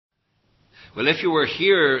Well, if you were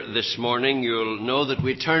here this morning, you'll know that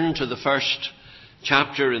we turned to the first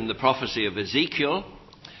chapter in the prophecy of Ezekiel.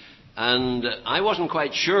 And I wasn't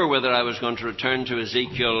quite sure whether I was going to return to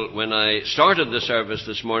Ezekiel when I started the service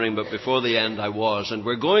this morning, but before the end I was. And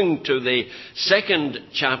we're going to the second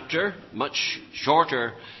chapter, much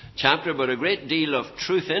shorter chapter, but a great deal of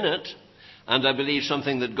truth in it. And I believe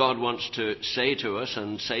something that God wants to say to us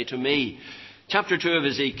and say to me. Chapter 2 of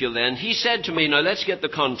Ezekiel then, he said to me, now let's get the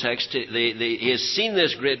context. He has seen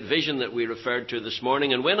this great vision that we referred to this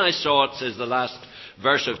morning, and when I saw it, says the last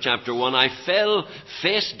verse of chapter 1, I fell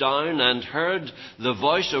face down and heard the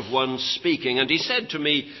voice of one speaking. And he said to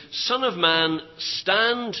me, Son of man,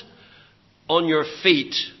 stand on your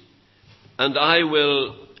feet, and I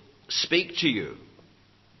will speak to you.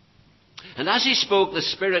 And as he spoke, the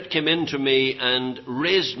Spirit came into me and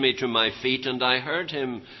raised me to my feet, and I heard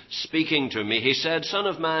him speaking to me. He said, Son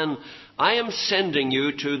of man, I am sending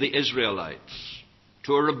you to the Israelites,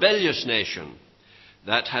 to a rebellious nation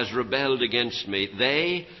that has rebelled against me.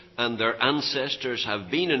 They and their ancestors have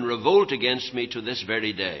been in revolt against me to this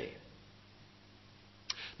very day.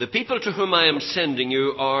 The people to whom I am sending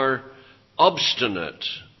you are obstinate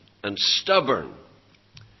and stubborn.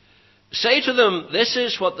 Say to them, this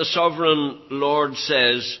is what the sovereign Lord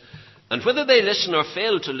says, and whether they listen or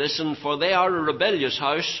fail to listen, for they are a rebellious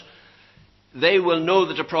house, they will know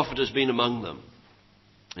that a prophet has been among them.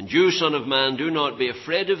 And you, son of man, do not be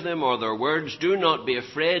afraid of them or their words. Do not be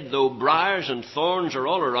afraid, though briars and thorns are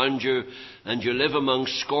all around you, and you live among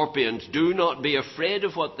scorpions. Do not be afraid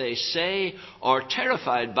of what they say, or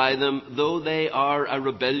terrified by them, though they are a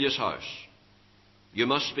rebellious house. You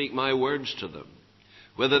must speak my words to them,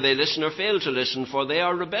 whether they listen or fail to listen, for they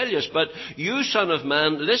are rebellious. But you, son of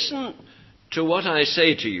man, listen to what I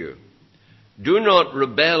say to you. Do not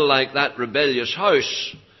rebel like that rebellious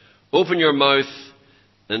house. Open your mouth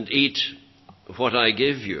and eat what I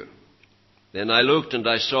give you. Then I looked, and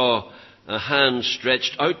I saw a hand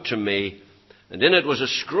stretched out to me, and in it was a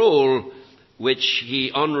scroll which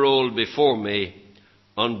he unrolled before me,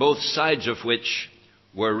 on both sides of which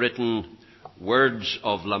were written words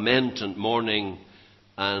of lament and mourning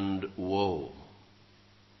and woe.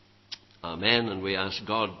 Amen. And we ask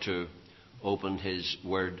God to open his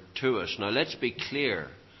word to us. Now let's be clear.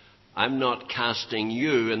 I'm not casting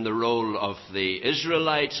you in the role of the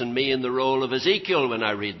Israelites and me in the role of Ezekiel when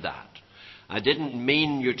I read that. I didn't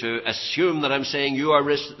mean you to assume that I'm saying you are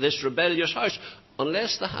this rebellious house,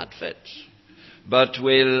 unless the hat fits. But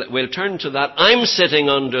we'll turn to that. I'm sitting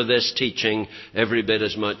under this teaching every bit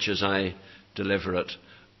as much as I deliver it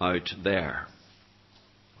out there.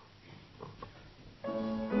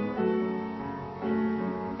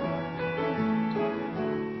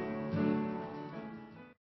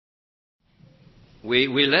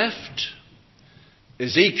 We left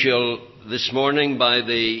Ezekiel this morning by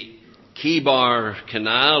the Kibar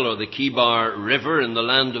Canal, or the Kibar River in the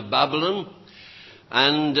land of Babylon.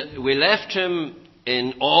 And we left him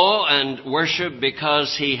in awe and worship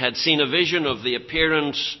because he had seen a vision of the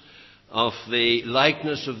appearance of the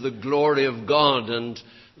likeness of the glory of God. And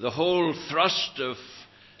the whole thrust of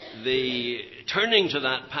the turning to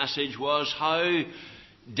that passage was how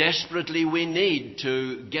desperately we need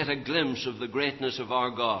to get a glimpse of the greatness of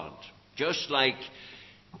our God. Just like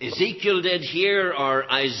Ezekiel did here, or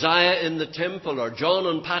Isaiah in the temple, or John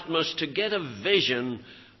on Patmos, to get a vision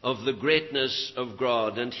of the greatness of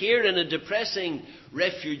God. And here in a depressing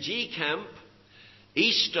refugee camp,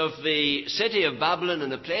 east of the city of Babylon,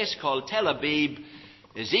 in a place called Tel Aviv,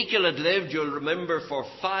 Ezekiel had lived, you'll remember, for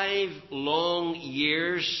 5 long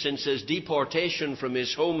years since his deportation from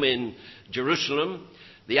his home in Jerusalem.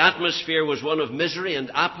 The atmosphere was one of misery and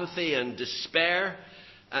apathy and despair.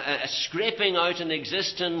 Scraping out an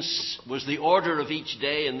existence was the order of each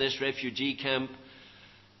day in this refugee camp.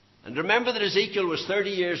 And remember that Ezekiel was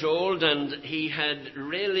 30 years old, and he had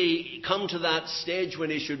really come to that stage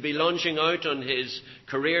when he should be launching out on his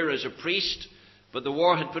career as a priest. But the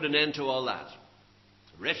war had put an end to all that.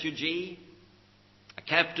 A refugee, a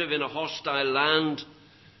captive in a hostile land,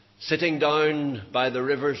 sitting down by the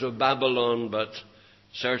rivers of Babylon, but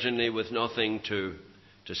certainly with nothing to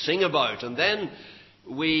sing about. And then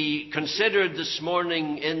we considered this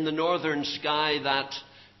morning in the northern sky that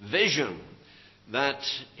vision that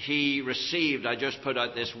he received. I just put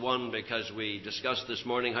out this one because we discussed this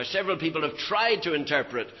morning how several people have tried to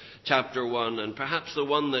interpret chapter 1, and perhaps the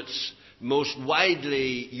one that's most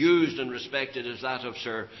widely used and respected is that of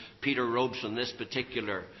Sir Peter Robeson, this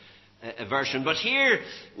particular version. But here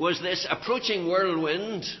was this approaching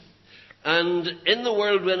whirlwind, and in the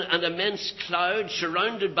whirlwind an immense cloud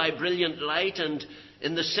surrounded by brilliant light, and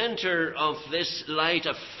in the center of this light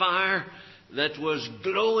a fire that was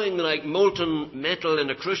glowing like molten metal in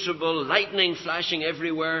a crucible, lightning flashing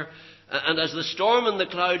everywhere. And as the storm and the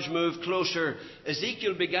clouds moved closer,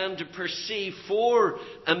 Ezekiel began to perceive 4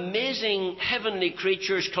 amazing heavenly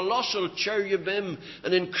creatures, colossal cherubim,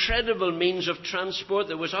 an incredible means of transport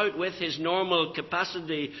that was out with his normal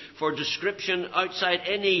capacity for description, outside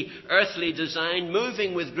any earthly design,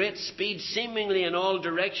 moving with great speed, seemingly in all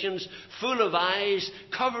directions, full of eyes,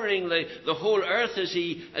 covering the whole earth as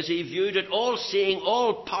he viewed it, all seeing,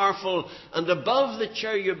 all powerful, and above the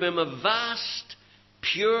cherubim a vast,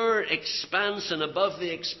 pure expanse, and above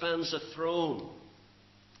the expanse a throne.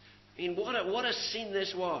 I mean, what a scene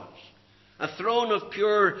this was. A throne of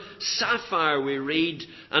pure sapphire, we read,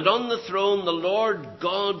 and on the throne the Lord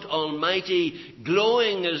God Almighty,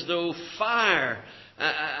 glowing as though fire,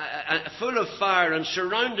 full of fire, and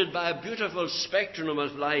surrounded by a beautiful spectrum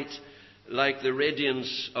of light, like the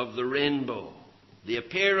radiance of the rainbow. The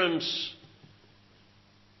appearance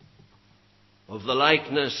of the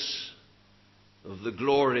likeness of the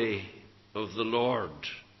glory of the Lord,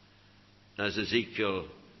 as Ezekiel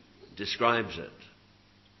describes it.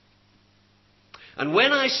 And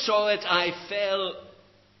when I saw it, I fell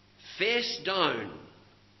face down,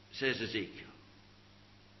 says Ezekiel.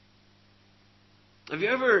 Have you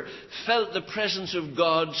ever felt the presence of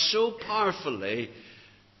God so powerfully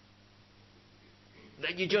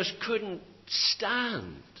that you just couldn't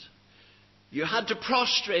stand? You had to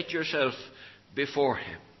prostrate yourself before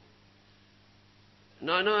Him.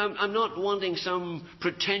 Now, I'm not wanting some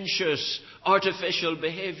pretentious, artificial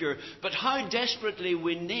behavior, but how desperately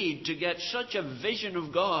we need to get such a vision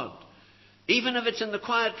of God, even if it's in the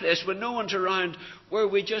quiet place when no one's around, where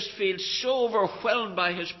we just feel so overwhelmed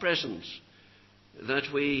by His presence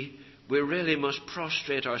that we really must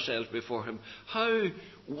prostrate ourselves before Him. How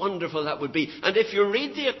wonderful that would be. And if you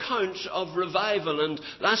read the accounts of revival, and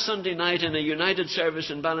last Sunday night in a United service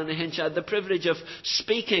in Ballynahinch, I had the privilege of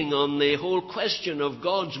speaking on the whole question of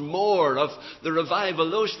God's more, of the revival,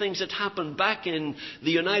 those things that happened back in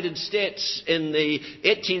the United States in the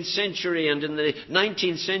 18th century and in the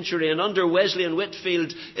 19th century, and under Wesley and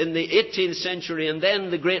Whitefield in the 18th century, and then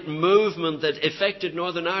the great movement that affected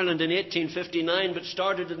Northern Ireland in 1859 but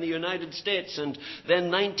started in the United States, and then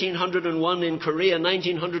 1901 in Korea,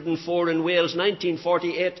 1904 in Wales,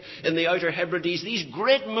 1948 in the Outer Hebrides. These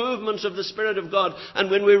great movements of the Spirit of God.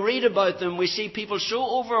 And when we read about them, we see people so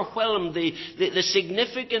overwhelmed. The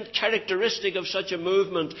significant characteristic of such a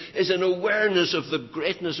movement is an awareness of the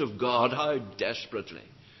greatness of God. How desperately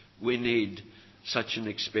we need such an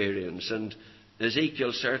experience. And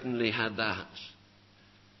Ezekiel certainly had that.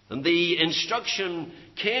 And the instruction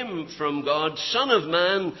came from God, Son of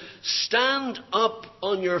man, stand up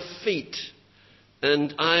on your feet,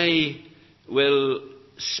 and I will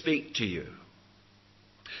speak to you.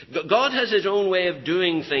 God has His own way of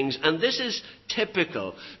doing things, and this is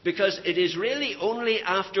typical, because it is really only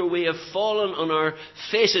after we have fallen on our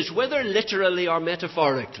faces, whether literally or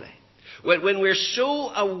metaphorically, when we're so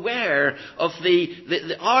aware of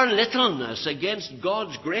our littleness against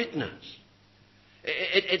God's greatness.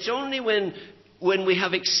 It's only when we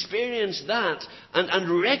have experienced that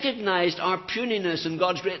and recognized our puniness in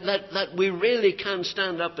God's grace that we really can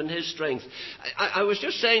stand up in His strength. I was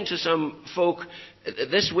just saying to some folk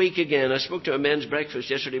this week again, I spoke to a men's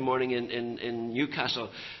breakfast yesterday morning in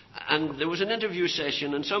Newcastle, and there was an interview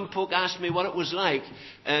session, and some folk asked me what it was like.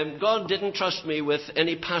 God didn't trust me with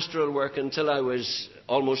any pastoral work until I was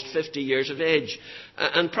almost 50 years of age.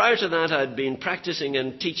 And prior to that, I'd been practicing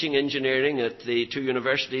and teaching engineering at the 2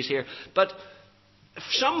 universities here. But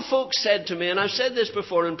some folks said to me, and I've said this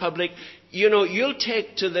before in public, you'll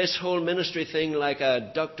take to this whole ministry thing like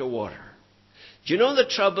a duck to water. Do you know the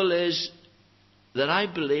trouble is that I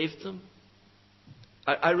believed them?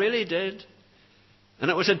 I really did.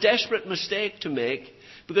 And it was a desperate mistake to make,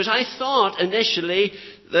 because I thought initially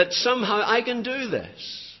that somehow I can do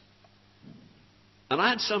this. And I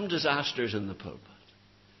had some disasters in the pulpit.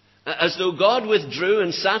 As though God withdrew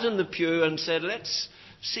and sat in the pew and said, let's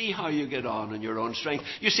see how you get on in your own strength.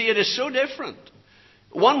 You see, it is so different.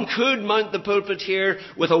 One could mount the pulpit here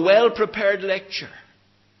with a well-prepared lecture.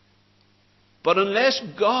 But unless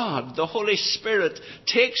God, the Holy Spirit,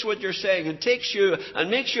 takes what you're saying and takes you and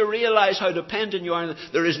makes you realize how dependent you are,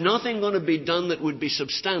 there is nothing going to be done that would be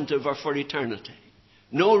substantive or for eternity.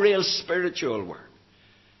 No real spiritual work.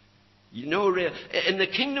 In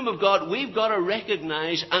the kingdom of God, we've got to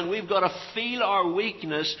recognize and we've got to feel our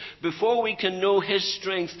weakness before we can know His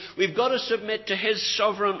strength. We've got to submit to His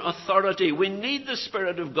sovereign authority. We need the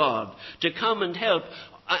Spirit of God to come and help.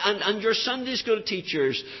 and your Sunday school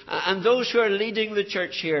teachers, and those who are leading the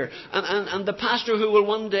church here, and the pastor who will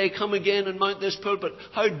one day come again and mount this pulpit,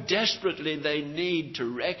 how desperately they need to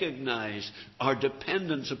recognize our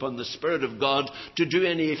dependence upon the Spirit of God to do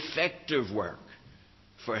any effective work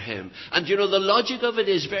for Him. And the logic of it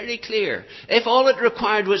is very clear. If all it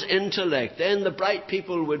required was intellect, then the bright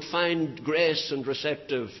people would find grace and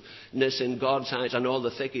receptiveness in God's eyes, and all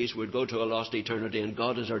the thickies would go to a lost eternity, and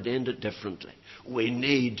God has ordained it differently. We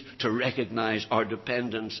need to recognize our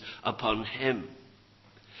dependence upon Him.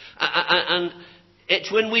 And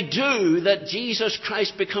it's when we do that Jesus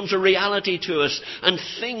Christ becomes a reality to us, and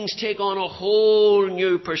things take on a whole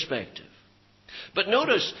new perspective. But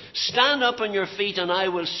notice, stand up on your feet and I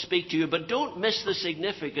will speak to you. But don't miss the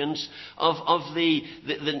significance of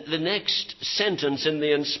the next sentence in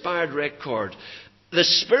the inspired record. The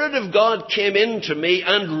Spirit of God came into me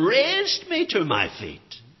and raised me to my feet.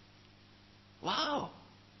 Wow.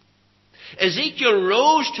 Ezekiel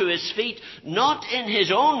rose to his feet not in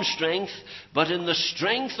his own strength, but in the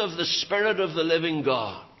strength of the Spirit of the living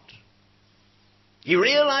God. He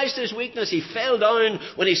realized his weakness. He fell down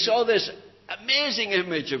when he saw this amazing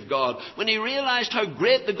image of God. When he realized how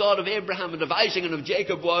great the God of Abraham and of Isaac and of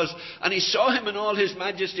Jacob was, and he saw Him in all His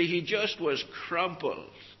majesty, he just was crumpled.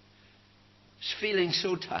 He's feeling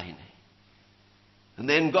so tiny. And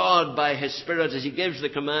then God, by His Spirit, as He gives the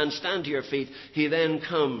command, stand to your feet, He then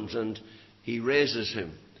comes and He raises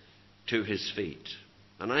him to his feet.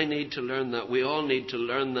 And I need to learn that. We all need to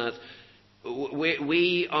learn that.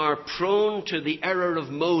 We are prone to the error of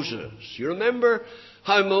Moses. You remember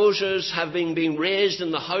how Moses, having been raised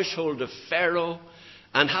in the household of Pharaoh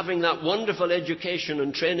and having that wonderful education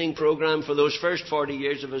and training program for those first 40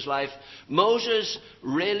 years of his life, Moses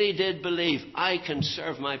really did believe, I can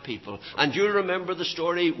serve my people. And you remember the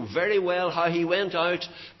story very well, how he went out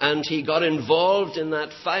and he got involved in that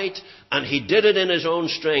fight, and he did it in his own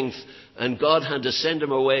strength, and God had to send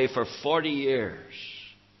him away for 40 years.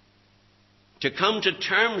 To come to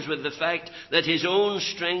terms with the fact that his own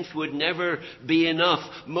strength would never be enough.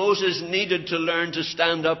 Moses needed to learn to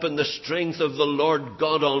stand up in the strength of the Lord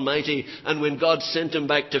God Almighty. And when God sent him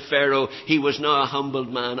back to Pharaoh, he was now a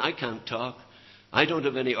humbled man. I can't talk. I don't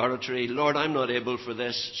have any oratory. Lord, I'm not able for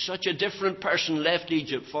this. Such a different person left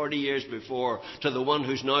Egypt 40 years before to the one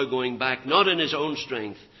who's now going back, not in his own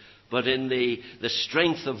strength, but in the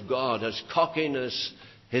strength of God. His cockiness,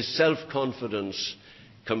 his self-confidence,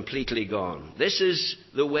 completely gone. This is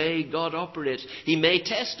the way God operates. He may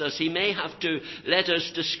test us. He may have to let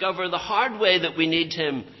us discover the hard way that we need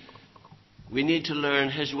Him. We need to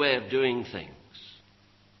learn His way of doing things.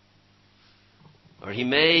 Or He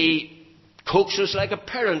may coax us like a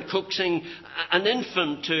parent coaxing an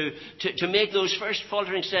infant to make those first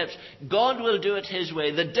faltering steps. God will do it His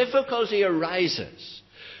way. The difficulty arises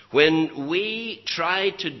when we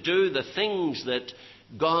try to do the things that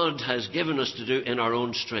God has given us to do in our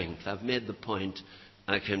own strength. I've made the point.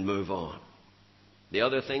 I can move on. The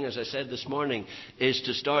other thing, as I said this morning, is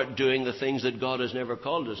to start doing the things that God has never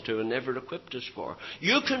called us to and never equipped us for.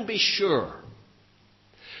 You can be sure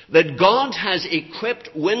that God has equipped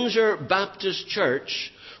Windsor Baptist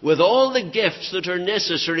Church with all the gifts that are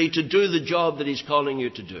necessary to do the job that He's calling you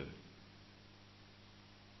to do.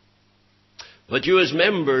 But you as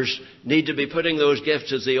members need to be putting those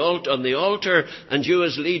gifts on the altar, and you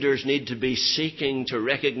as leaders need to be seeking to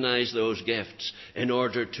recognize those gifts in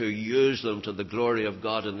order to use them to the glory of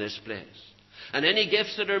God in this place. And any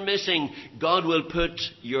gifts that are missing, God will put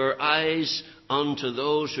your eyes onto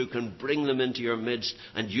those who can bring them into your midst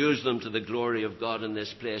and use them to the glory of God in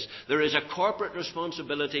this place. There is a corporate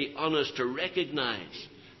responsibility on us to recognize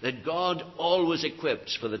that God always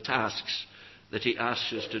equips for the tasks that He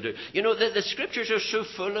asks us to do. You know, the Scriptures are so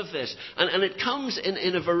full of this. And it comes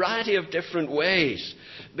in a variety of different ways.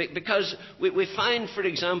 Because we find, for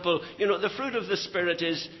example, the fruit of the Spirit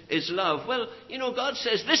is love. Well, God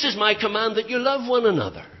says, this is my command, that you love one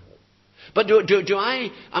another. But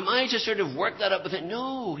am I to sort of work that up with it?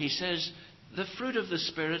 No, He says, the fruit of the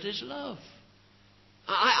Spirit is love.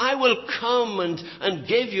 I will come and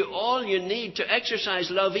give you all you need to exercise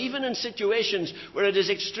love, even in situations where it is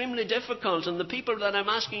extremely difficult and the people that I'm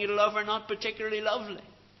asking you to love are not particularly lovely.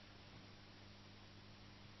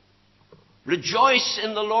 Rejoice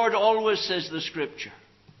in the Lord always, says the Scripture.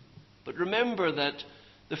 But remember that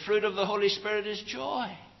the fruit of the Holy Spirit is joy.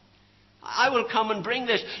 I will come and bring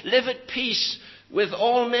this. Live at peace with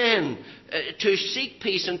all men. To seek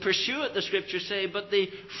peace and pursue it, the Scriptures say, but the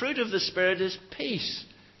fruit of the Spirit is peace,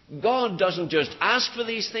 God doesn't just ask for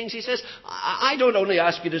these things. He says, I don't only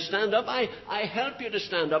ask you to stand up, I help you to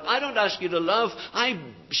stand up. I don't ask you to love. I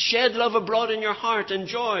shed love abroad in your heart and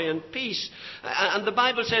joy and peace. And the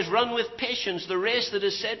Bible says, run with patience the race that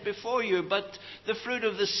is set before you. But the fruit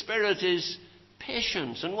of the Spirit is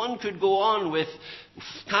patience. And one could go on with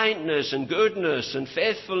kindness and goodness and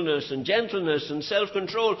faithfulness and gentleness and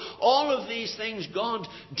self-control. All of these things God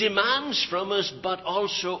demands from us, but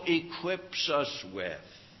also equips us with.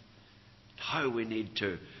 How we need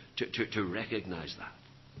to recognize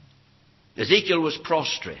that. Ezekiel was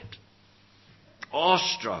prostrate,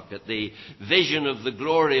 awestruck at the vision of the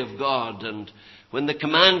glory of God, and when the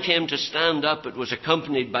command came to stand up, it was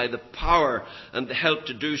accompanied by the power and the help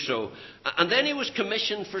to do so. And then he was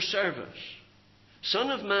commissioned for service. Son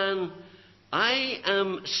of man, I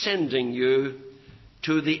am sending you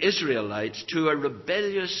to the Israelites, to a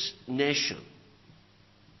rebellious nation.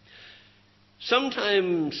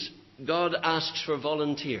 Sometimes God asks for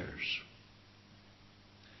volunteers,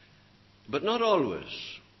 but not always.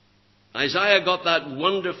 Isaiah got that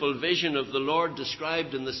wonderful vision of the Lord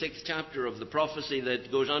described in the 6th chapter of the prophecy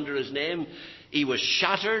that goes under his name. He was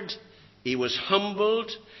shattered. He was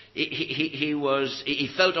humbled. He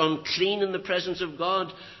felt unclean in the presence of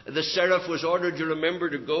God. The seraph was ordered, you remember,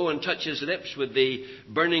 to go and touch his lips with the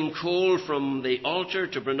burning coal from the altar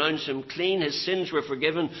to pronounce him clean. His sins were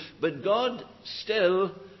forgiven. But God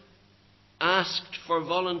still asked for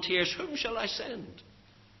volunteers. Whom shall I send?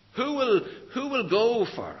 Who will go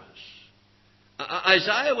for us?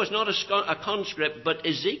 Isaiah was not a conscript, but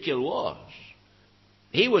Ezekiel was.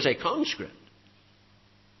 He was a conscript.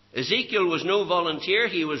 Ezekiel was no volunteer.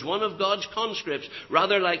 He was one of God's conscripts,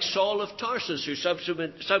 rather like Saul of Tarsus, who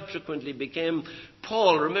subsequently became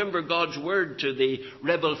Paul. Remember God's word to the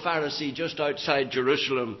rebel Pharisee just outside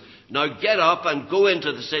Jerusalem. Now get up and go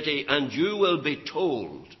into the city, and you will be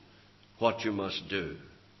told what you must do.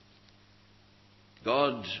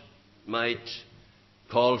 God might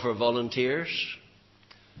call for volunteers.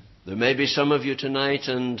 There may be some of you tonight,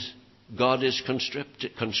 and God is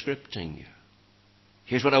conscripting you.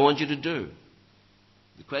 Here's what I want you to do.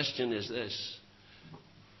 The question is this: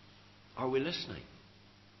 are we listening?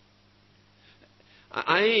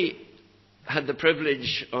 I had the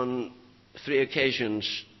privilege on 3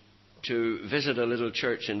 occasions to visit a little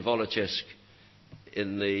church in Woloczysk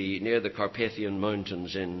near the Carpathian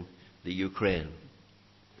Mountains in the Ukraine.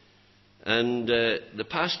 And the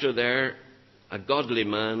pastor there, a godly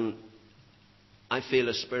man, I feel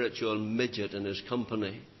a spiritual midget in his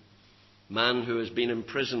company, man who has been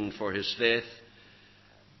imprisoned for his faith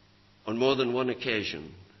on more than one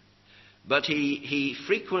occasion. But he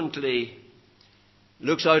frequently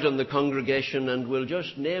looks out on the congregation and will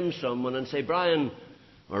just name someone and say, Brian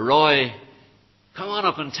or Roy, come on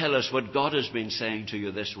up and tell us what God has been saying to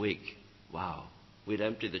you this week. Wow, we'd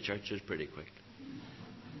empty the churches pretty quick.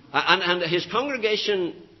 And his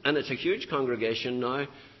congregation, and it's a huge congregation now,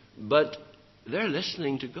 but they're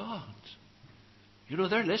listening to God. You know,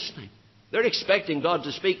 they're listening. They're expecting God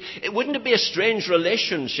to speak. Wouldn't it be a strange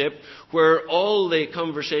relationship where all the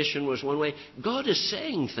conversation was one way? God is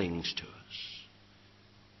saying things to us.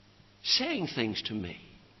 Saying things to me.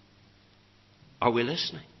 Are we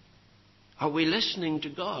listening? Are we listening to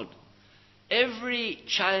God? Every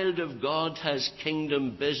child of God has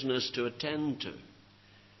kingdom business to attend to.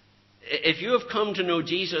 If you have come to know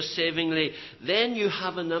Jesus savingly, then you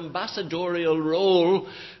have an ambassadorial role,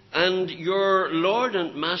 and your Lord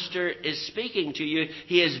and Master is speaking to you.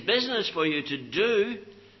 He has business for you to do,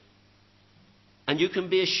 and you can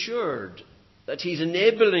be assured that He's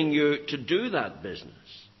enabling you to do that business.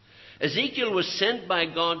 Ezekiel was sent by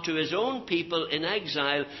God to his own people in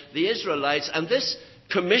exile, the Israelites, and this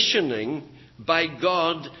commissioning by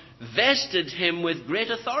God vested him with great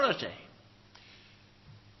authority.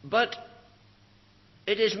 But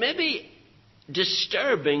it is maybe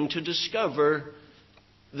disturbing to discover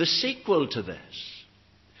the sequel to this.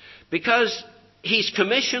 Because he's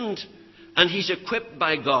commissioned and he's equipped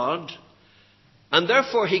by God, and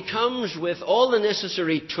therefore he comes with all the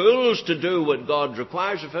necessary tools to do what God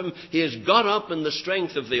requires of him. He has got up in the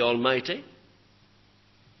strength of the Almighty.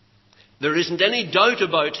 There isn't any doubt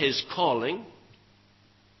about his calling.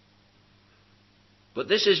 But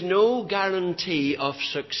this is no guarantee of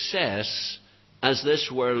success as this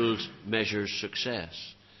world measures success.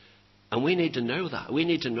 And we need to know that. We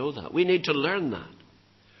need to know that. We need to learn that.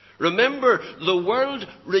 Remember, the world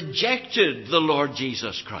rejected the Lord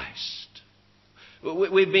Jesus Christ.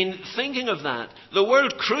 We've been thinking of that. The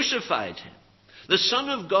world crucified him. The Son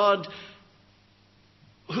of God,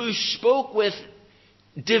 who spoke with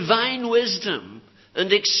divine wisdom,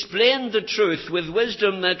 and explained the truth with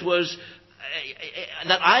wisdom that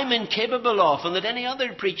I'm incapable of and that any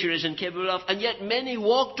other preacher is incapable of, and yet many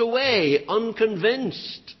walked away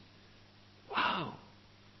unconvinced. Wow.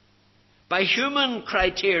 By human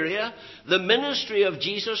criteria, the ministry of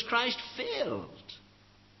Jesus Christ failed.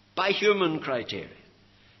 By human criteria.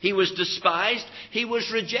 He was despised. He was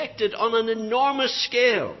rejected on an enormous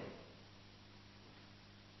scale.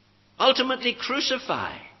 Ultimately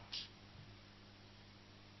crucified.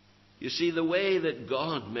 You see, the way that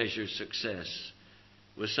God measures success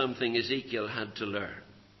was something Ezekiel had to learn.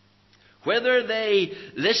 Whether they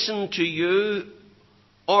listen to you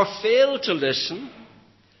or fail to listen,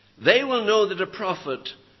 they will know that a prophet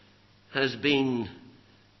has been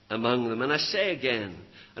among them. And I say again,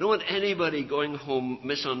 I don't want anybody going home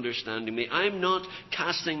misunderstanding me. I'm not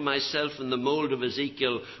casting myself in the mold of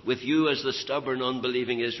Ezekiel with you as the stubborn,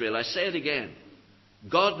 unbelieving Israel. I say it again.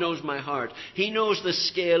 God knows my heart. He knows the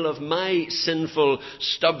scale of my sinful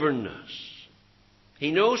stubbornness.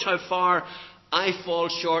 He knows how far I fall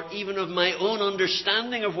short even of my own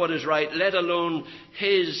understanding of what is right, let alone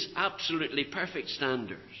His absolutely perfect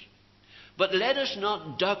standards. But let us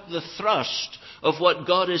not duck the thrust of what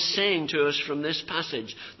God is saying to us from this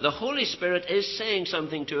passage. The Holy Spirit is saying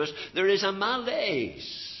something to us. There is a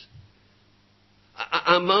malaise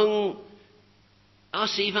among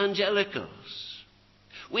us evangelicals.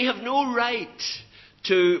 We have no right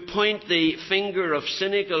to point the finger of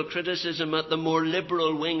cynical criticism at the more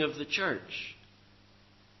liberal wing of the church.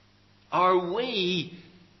 Are we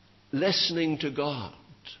listening to God?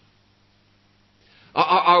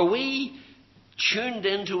 Are we tuned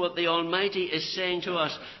into what the Almighty is saying to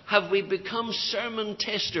us? Have we become sermon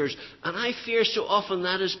testers? And I fear so often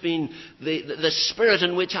that has been the spirit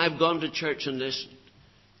in which I've gone to church and listened.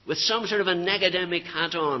 With some sort of an academic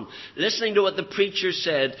hat on, listening to what the preacher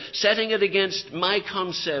said, setting it against my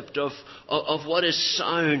concept of what is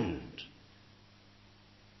sound.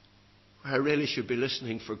 Where I really should be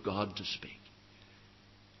listening for God to speak.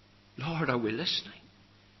 Lord, are we listening?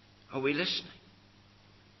 Are we listening?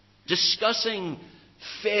 Discussing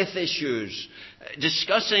faith issues,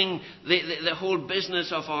 discussing the whole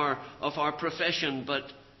business of our profession, but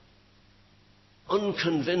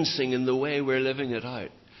unconvincing in the way we're living it out.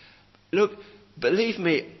 Look, believe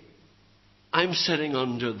me, I'm sitting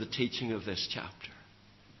under the teaching of this chapter.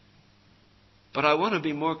 But I want to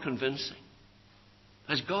be more convincing.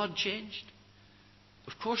 Has God changed?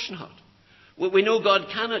 Of course not. We know God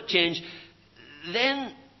cannot change.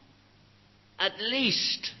 Then, at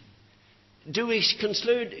least, do we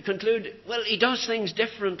conclude, well, He does things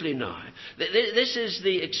differently now. This is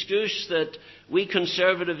the excuse that we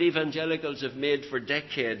conservative evangelicals have made for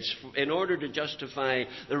decades in order to justify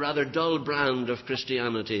the rather dull brand of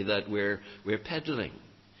Christianity that we're peddling.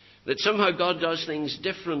 That somehow God does things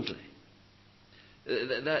differently.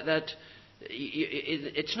 It's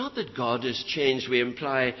not that God has changed, we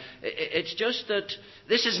imply. It's just that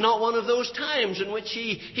this is not one of those times in which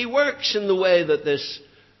He works in the way that this...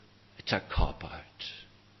 It's a cop-out.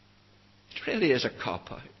 It really is a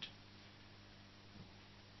cop-out.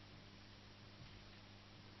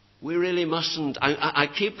 We really mustn't... I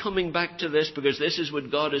keep coming back to this because this is what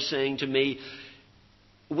God is saying to me.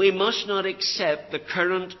 We must not accept the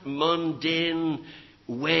current mundane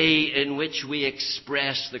way in which we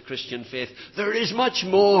express the Christian faith. There is much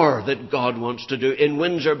more that God wants to do in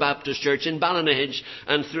Windsor Baptist Church, in Ballinahidge,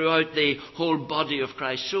 and throughout the whole body of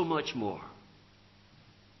Christ. So much more.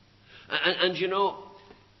 And you know,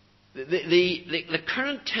 the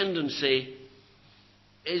current tendency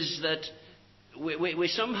is that we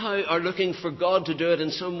somehow are looking for God to do it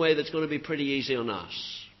in some way that's going to be pretty easy on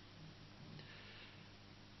us.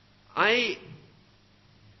 I'm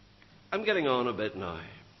getting on a bit now.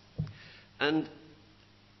 And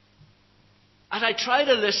as I try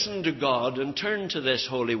to listen to God and turn to this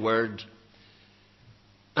holy word,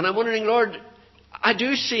 and I'm wondering, Lord, I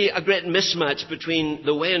do see a great mismatch between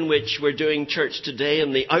the way in which we're doing church today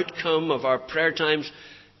and the outcome of our prayer times.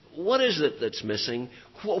 What is it that's missing?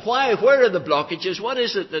 Why? Where are the blockages? What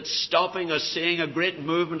is it that's stopping us seeing a great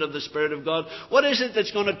movement of the Spirit of God? What is it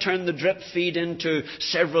that's going to turn the drip feed into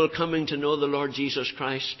several coming to know the Lord Jesus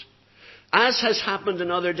Christ? As has happened in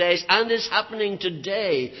other days and is happening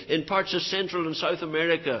today in parts of Central and South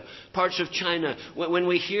America, parts of China. When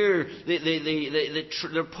we hear the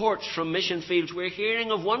reports from mission fields, we're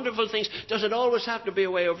hearing of wonderful things. Does it always have to be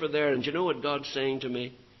away over there? And do you know what God's saying to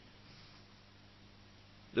me?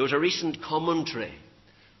 There was a recent commentary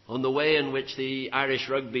on the way in which the Irish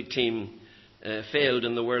rugby team failed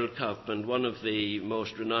in the World Cup, and one of the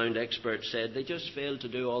most renowned experts said they just failed to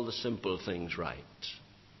do all the simple things right.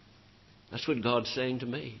 That's what God's saying to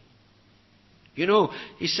me. You know,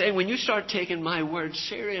 He's saying, when you start taking my word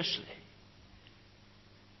seriously,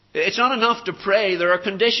 it's not enough to pray. There are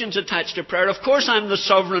conditions attached to prayer. Of course, I'm the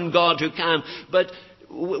sovereign God who can, but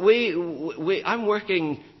I'm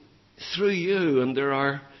working through you, and there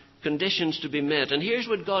are conditions to be met. And here's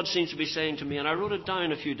what God seems to be saying to me, and I wrote it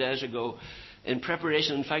down a few days ago in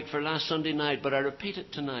preparation, in fact, for last Sunday night, but I repeat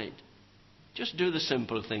it tonight. Just do the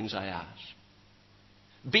simple things I ask.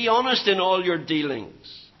 Be honest in all your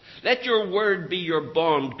dealings. Let your word be your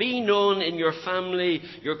bond. Be known in your family,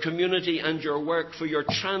 your community, and your work for your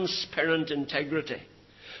transparent integrity.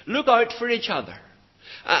 Look out for each other.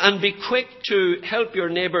 And be quick to help your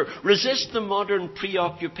neighbour. Resist the modern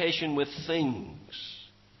preoccupation with things.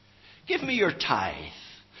 Give me your tithe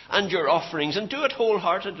and your offerings, and do it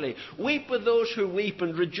wholeheartedly. Weep with those who weep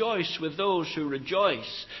and rejoice with those who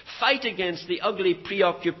rejoice. Fight against the ugly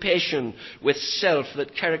preoccupation with self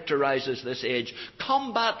that characterizes this age.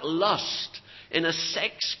 Combat lust in a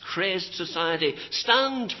sex-crazed society.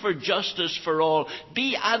 Stand for justice for all.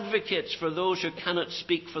 Be advocates for those who cannot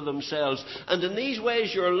speak for themselves. And in these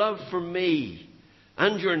ways your love for me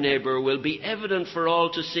and your neighbour will be evident for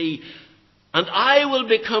all to see. And I will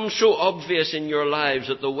become so obvious in your lives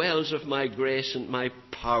that the wells of my grace and my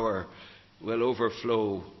power will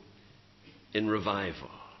overflow in revival.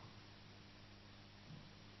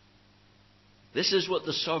 This is what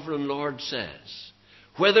the sovereign Lord says.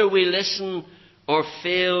 Whether we listen or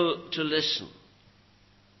fail to listen.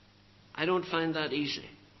 I don't find that easy.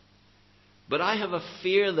 But I have a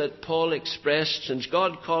fear that Paul expressed since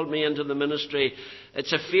God called me into the ministry.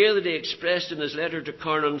 It's a fear that he expressed in his letter to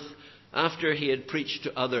Corinth. After he had preached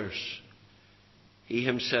to others, he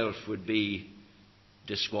himself would be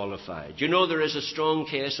disqualified. You know, there is a strong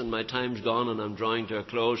case, and my time's gone and I'm drawing to a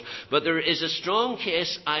close, but there is a strong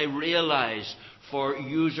case, I realize, for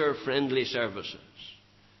user-friendly services.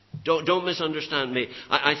 Don't misunderstand me.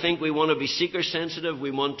 I think we want to be seeker-sensitive,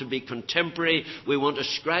 we want to be contemporary, we want to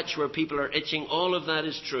scratch where people are itching. All of that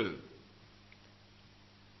is true.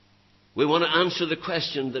 We want to answer the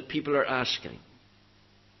question that people are asking.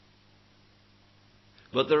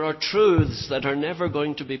 But there are truths that are never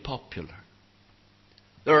going to be popular.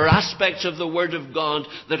 There are aspects of the Word of God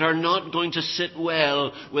that are not going to sit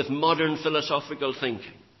well with modern philosophical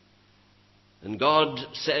thinking. And God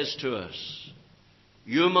says to us,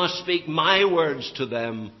 you must speak my words to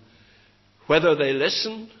them, whether they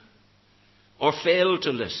listen or fail to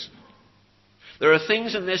listen. There are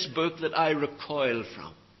things in this book that I recoil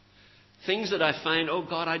from. Things that I find, oh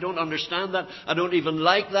God, I don't understand that. I don't even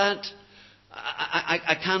like that.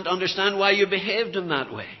 I can't understand why you behaved in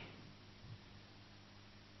that way.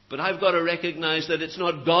 But I've got to recognize that it's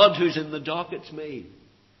not God who's in the dock, it's me.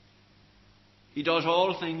 He does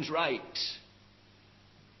all things right.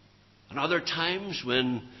 And other times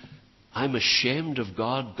when I'm ashamed of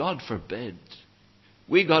God, God forbid.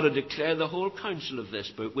 We've got to declare the whole counsel of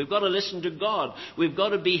this book. We've got to listen to God. We've got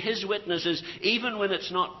to be His witnesses, even when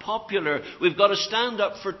it's not popular. We've got to stand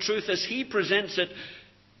up for truth as He presents it.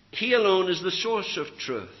 He alone is the source of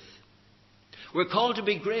truth. We're called to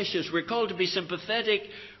be gracious. We're called to be sympathetic.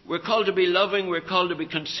 We're called to be loving. We're called to be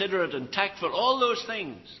considerate and tactful. All those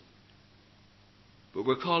things. But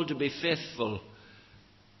we're called to be faithful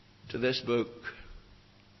to this book.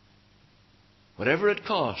 Whatever it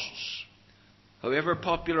costs. However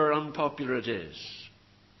popular or unpopular it is.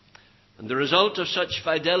 And the result of such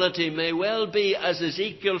fidelity may well be, as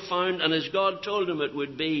Ezekiel found and as God told him it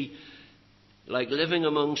would be, like living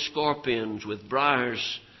among scorpions with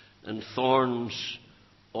briars and thorns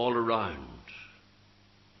all around.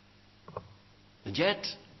 And yet,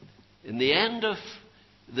 in the end of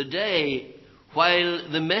the day, while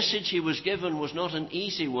the message he was given was not an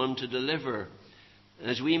easy one to deliver,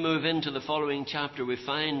 as we move into the following chapter, we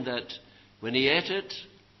find that when he ate it,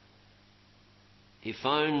 he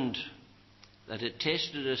found that it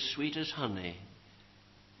tasted as sweet as honey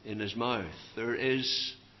in his mouth. There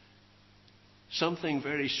is something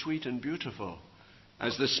very sweet and beautiful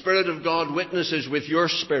as the Spirit of God witnesses with your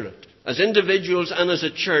spirit, as individuals and as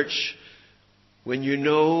a church, when you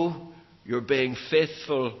know you're being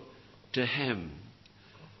faithful to Him.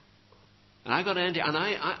 And I got to end here, and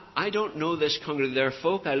I don't know this congregation. There are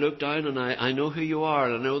folk I look down and I know who you are.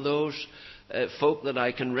 I know those folk that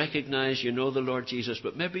I can recognize. You know the Lord Jesus,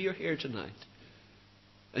 but maybe you're here tonight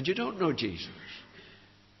and you don't know Jesus.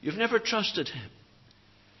 You've never trusted Him.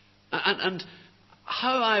 And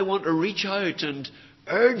how I want to reach out and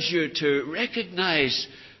urge you to recognize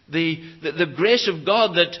the grace of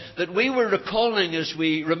God that we were recalling as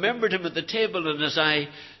we remembered Him at the table, and as I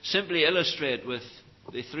simply illustrate with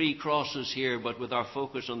The three crosses here, but with our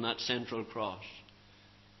focus on that central cross.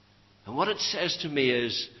 And what it says to me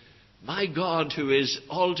is, my God, who is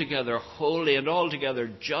altogether holy and altogether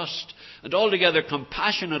just and altogether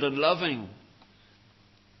compassionate and loving,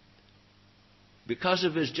 because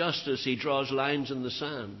of his justice, he draws lines in the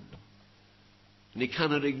sand. And he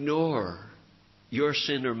cannot ignore your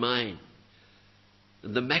sin or mine.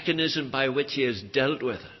 And the mechanism by which he has dealt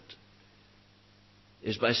with it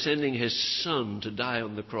is by sending his Son to die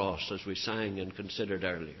on the cross, as we sang and considered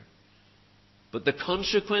earlier. But the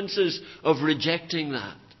consequences of rejecting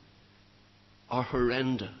that are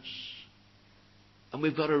horrendous. And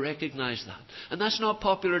we've got to recognize that. And that's not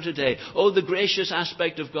popular today. Oh, the gracious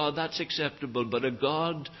aspect of God, that's acceptable. But a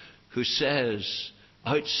God who says,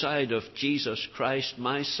 outside of Jesus Christ,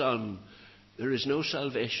 my Son, there is no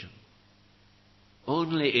salvation.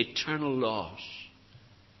 Only eternal loss.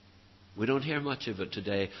 We don't hear much of it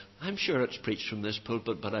today. I'm sure it's preached from this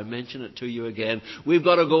pulpit, but I mention it to you again. We've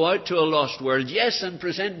got to go out to a lost world, yes, and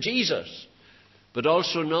present Jesus, but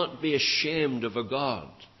also not be ashamed of a God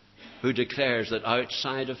who declares that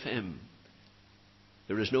outside of him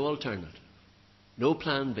there is no alternative, no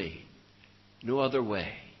plan B, no other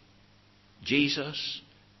way. Jesus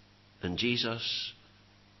and Jesus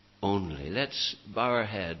only. Let's bow our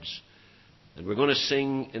heads, and we're going to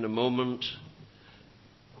sing in a moment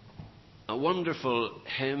a wonderful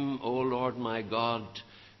hymn, O Lord my God,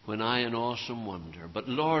 when I in awesome wonder. But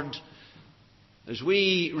Lord, as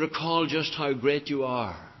we recall just how great you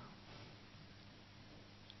are,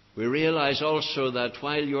 we realize also that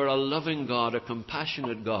while you're a loving God, a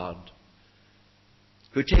compassionate God,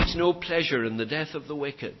 who takes no pleasure in the death of the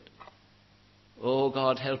wicked, oh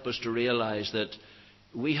God, help us to realize that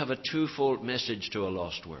we have a twofold message to a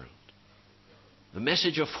lost world. A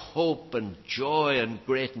message of hope and joy and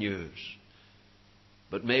great news.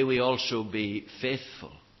 But may we also be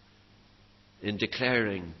faithful in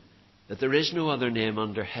declaring that there is no other name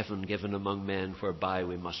under heaven given among men whereby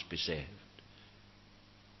we must be saved.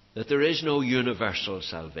 That there is no universal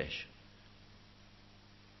salvation.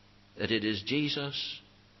 That it is Jesus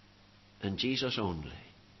and Jesus only.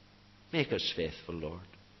 Make us faithful, Lord.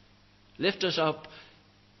 Lift us up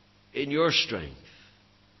in your strength.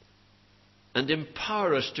 And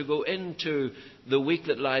empower us to go into the week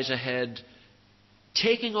that lies ahead,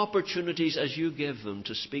 taking opportunities as you give them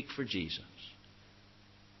to speak for Jesus.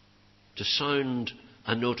 To sound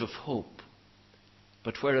a note of hope,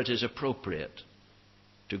 but where it is appropriate,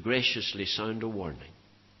 to graciously sound a warning.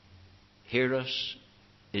 Hear us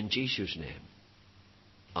in Jesus' name.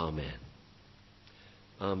 Amen.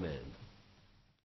 Amen.